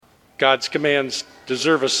God's commands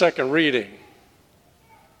deserve a second reading.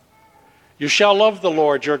 You shall love the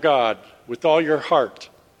Lord your God with all your heart,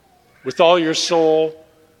 with all your soul,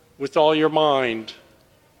 with all your mind.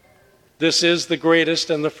 This is the greatest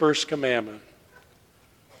and the first commandment.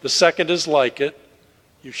 The second is like it.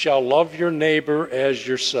 You shall love your neighbor as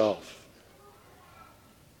yourself.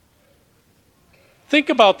 Think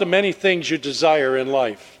about the many things you desire in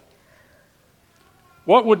life.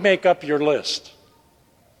 What would make up your list?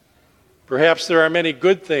 Perhaps there are many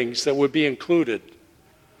good things that would be included,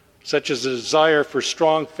 such as a desire for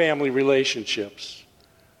strong family relationships,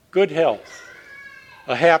 good health,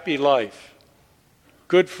 a happy life,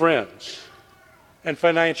 good friends, and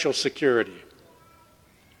financial security.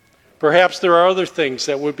 Perhaps there are other things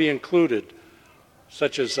that would be included,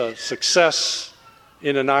 such as a success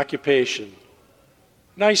in an occupation,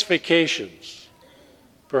 nice vacations,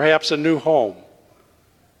 perhaps a new home,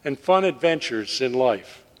 and fun adventures in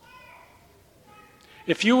life.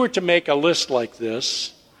 If you were to make a list like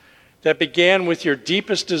this that began with your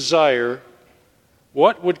deepest desire,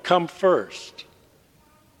 what would come first?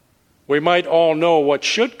 We might all know what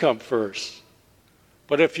should come first,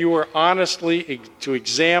 but if you were honestly to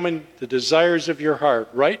examine the desires of your heart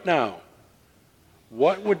right now,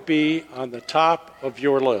 what would be on the top of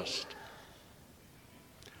your list?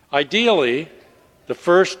 Ideally, the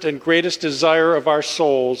first and greatest desire of our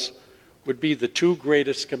souls would be the two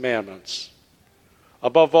greatest commandments.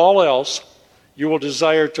 Above all else, you will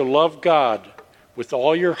desire to love God with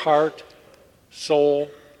all your heart, soul,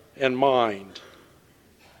 and mind,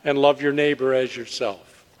 and love your neighbor as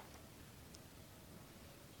yourself.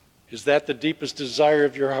 Is that the deepest desire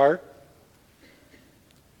of your heart?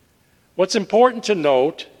 What's important to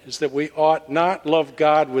note is that we ought not love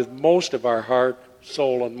God with most of our heart,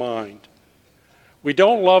 soul, and mind. We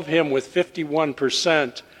don't love him with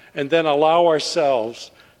 51% and then allow ourselves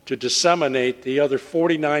to disseminate the other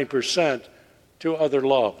 49% to other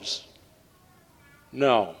loves.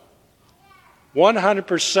 No.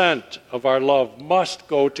 100% of our love must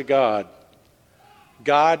go to God.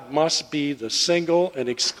 God must be the single and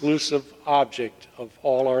exclusive object of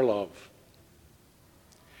all our love.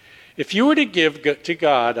 If you were to give to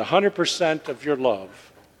God 100% of your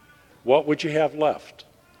love, what would you have left?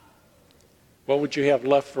 What would you have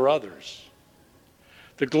left for others?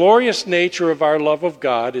 The glorious nature of our love of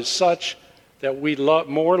God is such that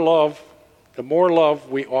the more love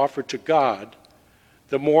we offer to God,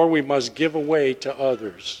 the more we must give away to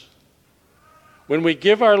others. When we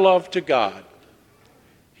give our love to God,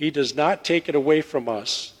 he does not take it away from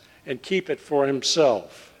us and keep it for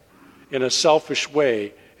himself in a selfish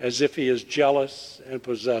way as if he is jealous and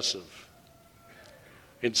possessive.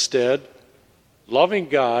 Instead, loving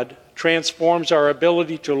God transforms our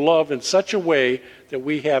ability to love in such a way that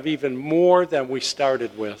we have even more than we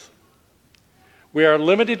started with. We are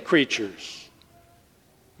limited creatures.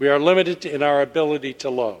 We are limited in our ability to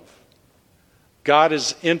love. God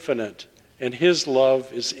is infinite, and his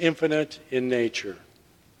love is infinite in nature.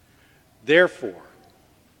 Therefore,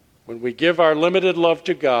 when we give our limited love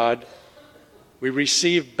to God, we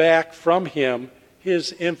receive back from him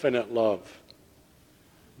his infinite love.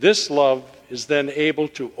 This love is then able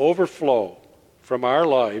to overflow from our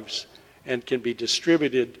lives and can be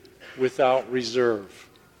distributed without reserve.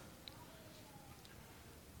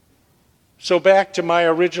 So back to my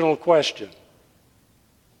original question.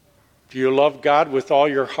 Do you love God with all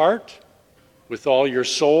your heart, with all your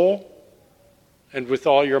soul, and with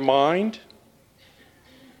all your mind?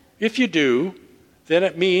 If you do, then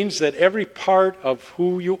it means that every part of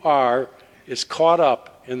who you are is caught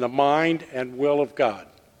up in the mind and will of God.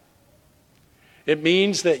 It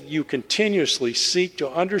means that you continuously seek to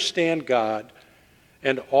understand God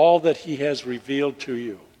and all that he has revealed to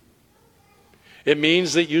you. It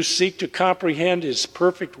means that you seek to comprehend his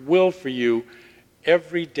perfect will for you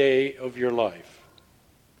every day of your life.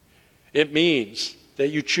 It means that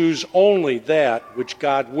you choose only that which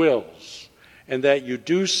God wills, and that you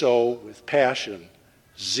do so with passion,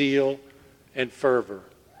 zeal, and fervor.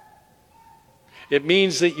 It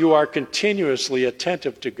means that you are continuously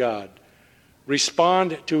attentive to God,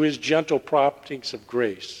 respond to his gentle promptings of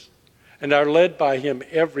grace, and are led by him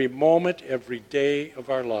every moment, every day of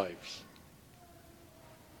our lives.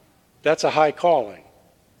 That's a high calling,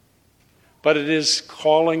 but it is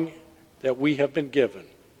calling that we have been given.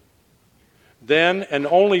 Then and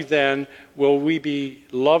only then will we be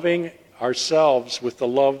loving ourselves with the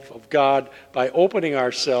love of God by opening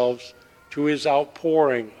ourselves to his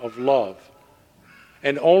outpouring of love.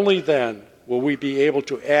 And only then will we be able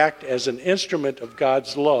to act as an instrument of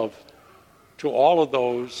God's love to all of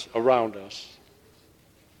those around us.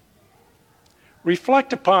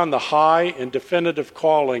 Reflect upon the high and definitive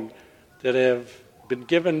calling that has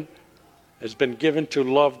been given to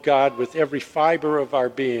love God with every fiber of our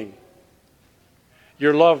being.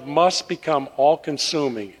 Your love must become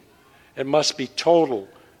all-consuming. It must be total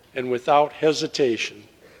and without hesitation.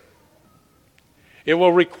 It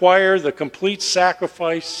will require the complete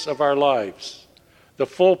sacrifice of our lives, the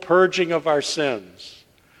full purging of our sins,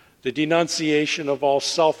 the denunciation of all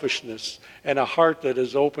selfishness, and a heart that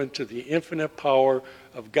is open to the infinite power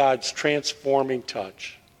of God's transforming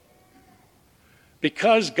touch.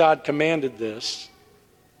 Because God commanded this,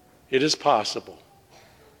 it is possible.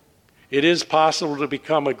 It is possible to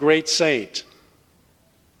become a great saint.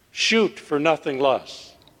 Shoot for nothing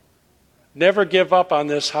less. Never give up on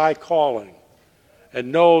this high calling,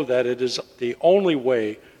 and know that it is the only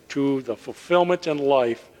way to the fulfillment in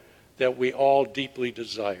life that we all deeply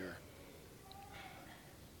desire.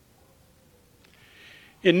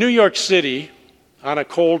 In New York City, on a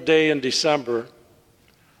cold day in December,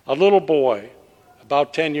 a little boy,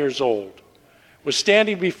 about 10 years old, was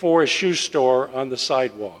standing before a shoe store on the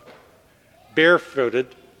sidewalk,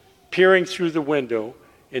 barefooted, peering through the window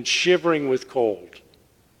and shivering with cold.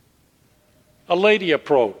 A lady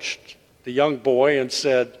approached the young boy and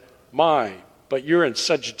said, "My, but you're in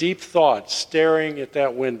such deep thought staring at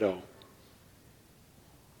that window."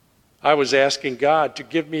 "I was asking God to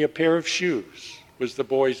give me a pair of shoes," was the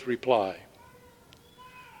boy's reply.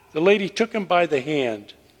 The lady took him by the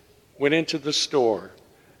hand, went into the store,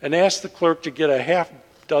 and asked the clerk to get a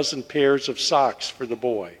half-dozen pairs of socks for the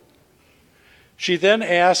boy. She then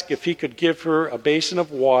asked if he could give her a basin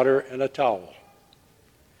of water and a towel.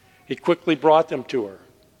 He quickly brought them to her.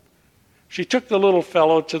 She took the little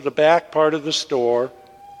fellow to the back part of the store,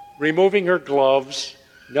 removing her gloves,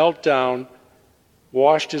 knelt down,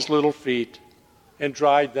 washed his little feet, and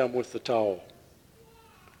dried them with the towel.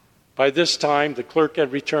 By this time, the clerk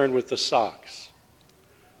had returned with the socks.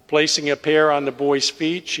 Placing a pair on the boy's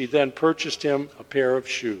feet, she then purchased him a pair of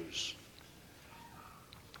shoes.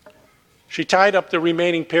 She tied up the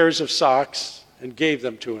remaining pairs of socks and gave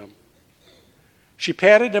them to him. She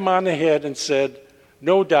patted him on the head and said,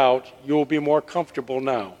 "No doubt you will be more comfortable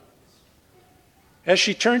now." As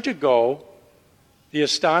she turned to go, the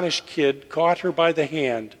astonished kid caught her by the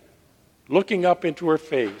hand, looking up into her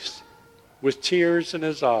face with tears in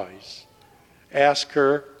his eyes, asked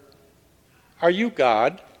her, "Are you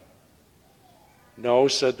God?" "No,"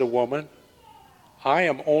 said the woman, "I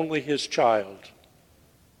am only his child."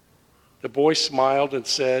 The boy smiled and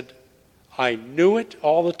said, "I knew it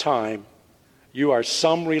all the time. You are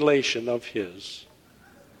some relation of his."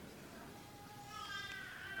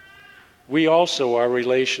 We also are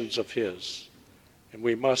relations of his, and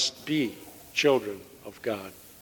we must be children of God.